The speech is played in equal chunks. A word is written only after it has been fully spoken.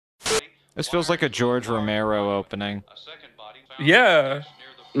This feels like a George Romero opening. Yeah.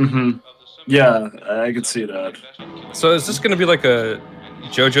 Mm-hmm. Yeah, I could see that. So is this going to be like a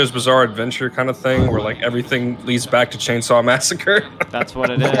JoJo's Bizarre Adventure kind of thing, where like everything leads back to Chainsaw Massacre? That's what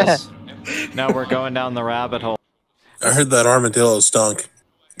it is. Now we're going down the rabbit hole. I heard that Armadillo stunk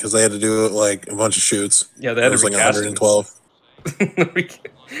because they had to do like a bunch of shoots. Yeah, they had It to was like recast it. 112.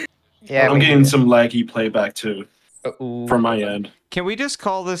 Yeah, I'm getting some laggy playback too Ooh. from my end. Can we just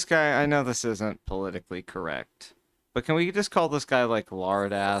call this guy? I know this isn't politically correct, but can we just call this guy like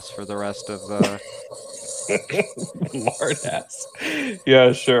lard ass for the rest of the? Lard ass.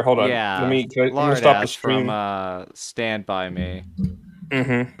 Yeah, sure. Hold on. Yeah, Can I lard stop the ass stream? from Stand By Me.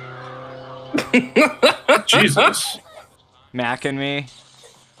 Mm-hmm. Jesus. Mac and me.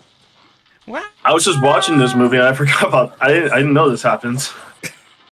 What? I was just watching this movie and I forgot about. I didn't know this happens.